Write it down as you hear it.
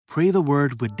Pray the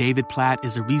Word with David Platt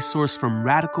is a resource from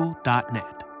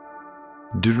radical.net.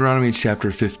 Deuteronomy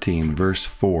chapter 15, verse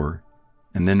 4,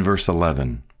 and then verse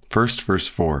 11. First, verse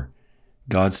 4,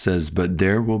 God says, "But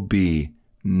there will be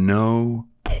no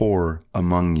poor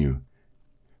among you,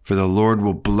 for the Lord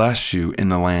will bless you in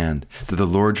the land that the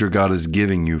Lord your God is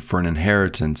giving you for an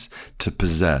inheritance to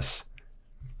possess."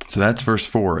 So that's verse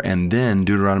 4. And then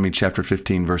Deuteronomy chapter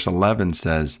 15, verse 11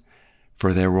 says,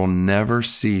 "For there will never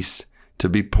cease to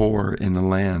be poor in the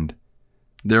land.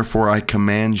 Therefore I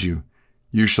command you,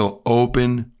 you shall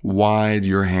open wide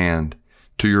your hand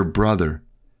to your brother,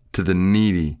 to the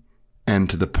needy, and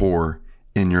to the poor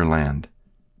in your land."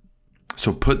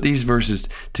 So put these verses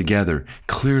together.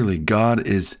 Clearly, God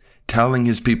is telling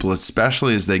his people,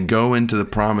 especially as they go into the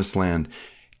promised land,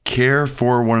 care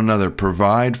for one another,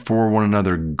 provide for one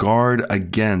another, guard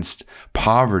against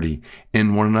poverty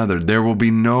in one another. There will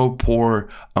be no poor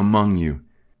among you.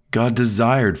 God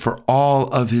desired for all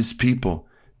of his people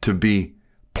to be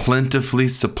plentifully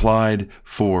supplied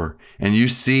for. And you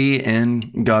see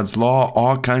in God's law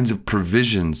all kinds of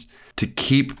provisions to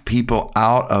keep people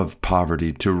out of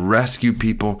poverty, to rescue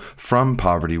people from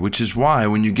poverty, which is why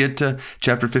when you get to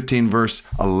chapter 15, verse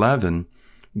 11,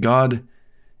 God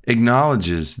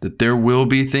acknowledges that there will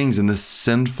be things in this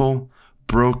sinful,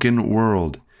 broken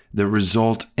world that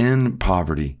result in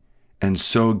poverty. And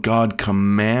so God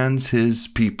commands his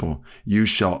people, "You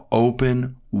shall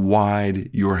open wide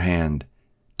your hand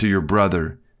to your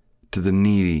brother, to the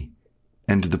needy,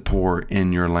 and to the poor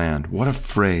in your land." What a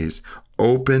phrase.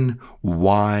 Open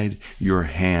wide your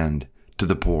hand to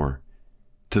the poor,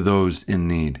 to those in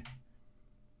need.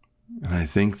 And I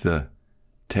think the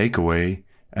takeaway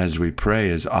as we pray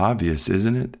is obvious,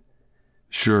 isn't it?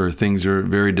 Sure, things are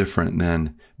very different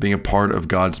than being a part of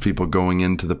God's people going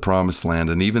into the promised land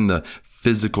and even the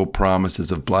physical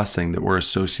promises of blessing that were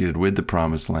associated with the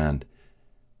promised land.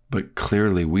 But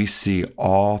clearly we see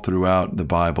all throughout the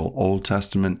Bible, Old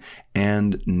Testament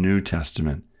and New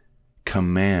Testament,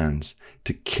 commands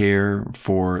to care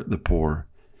for the poor,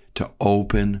 to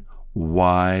open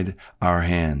wide our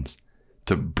hands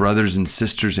to brothers and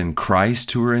sisters in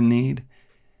Christ who are in need,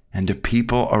 and to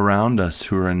people around us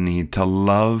who are in need, to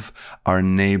love our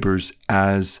neighbors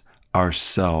as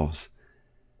ourselves.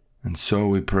 And so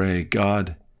we pray,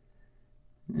 God,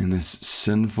 in this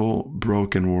sinful,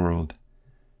 broken world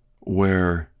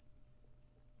where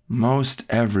most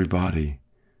everybody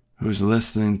who's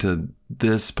listening to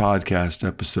this podcast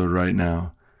episode right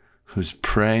now, who's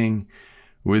praying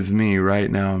with me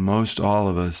right now, most all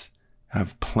of us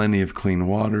have plenty of clean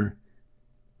water,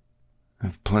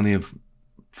 have plenty of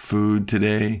food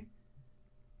today,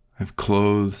 have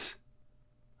clothes,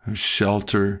 have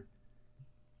shelter.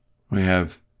 We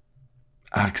have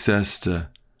access to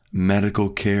medical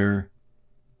care.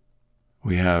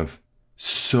 We have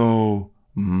so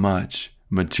much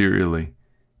materially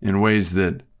in ways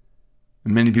that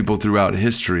many people throughout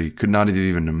history could not have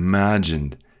even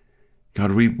imagined.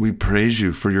 God, we praise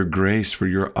you for your grace, for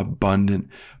your abundant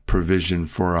provision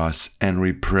for us. And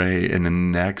we pray in the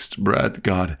next breath,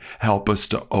 God, help us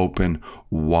to open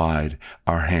wide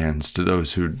our hands to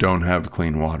those who don't have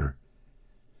clean water,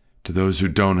 to those who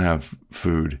don't have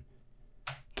food,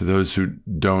 to those who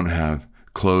don't have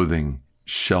clothing,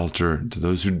 shelter, to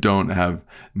those who don't have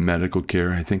medical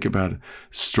care. I think about a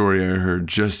story I heard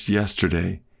just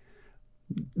yesterday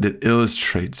that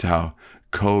illustrates how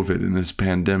COVID and this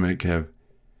pandemic have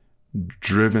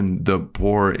driven the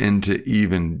poor into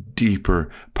even deeper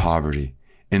poverty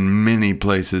in many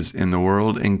places in the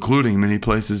world, including many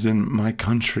places in my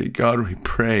country. God, we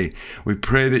pray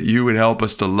that you would help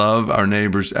us to love our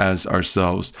neighbors as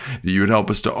ourselves, that you would help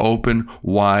us to open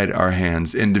wide our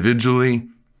hands individually,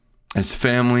 as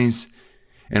families,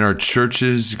 in our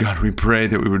churches. God, we pray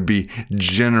that we would be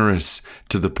generous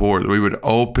to the poor, that we would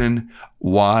open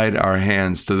wide our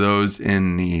hands to those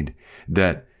in need,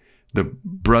 that the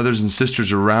brothers and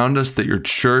sisters around us, that your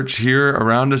church here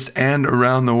around us and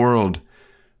around the world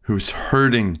who's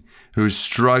hurting, who's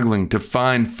struggling to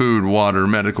find food, water,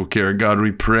 medical care, God,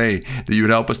 we pray that you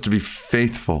would help us to be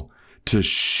faithful to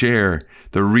share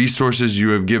the resources you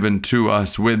have given to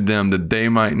us with them, that they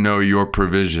might know your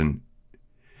provision.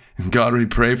 And God, we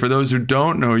pray for those who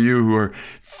don't know you, who are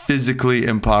physically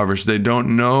impoverished. They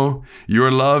don't know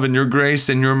your love and your grace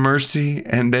and your mercy,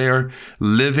 and they are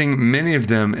living, many of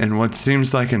them, in what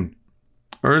seems like an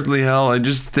earthly hell. I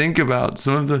just think about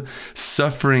some of the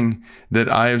suffering that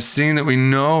I have seen, that we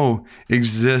know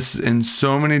exists in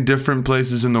so many different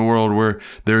places in the world where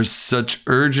there's such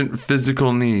urgent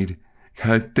physical need.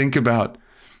 God, I think about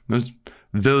those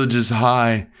villages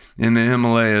high in the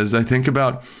Himalayas. I think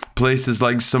about places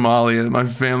like Somalia that my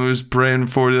family was praying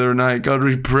for the other night. God,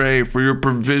 we pray for your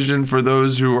provision for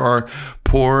those who are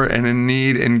poor and in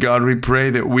need. And God, we pray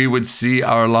that we would see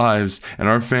our lives and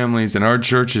our families and our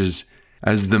churches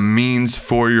as the means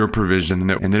for your provision,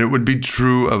 and that it would be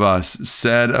true of us,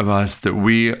 said of us, that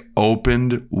we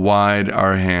opened wide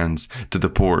our hands to the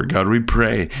poor. God, we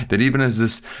pray that even as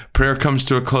this prayer comes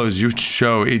to a close, you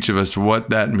show each of us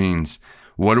what that means.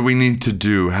 What do we need to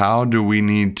do? How do we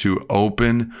need to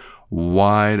open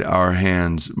wide our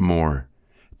hands more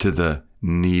to the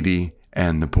needy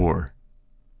and the poor?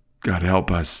 God, help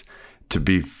us to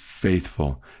be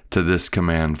faithful to this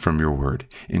command from your word.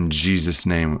 In Jesus'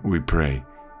 name we pray,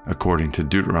 according to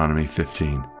Deuteronomy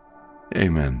 15.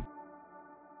 Amen.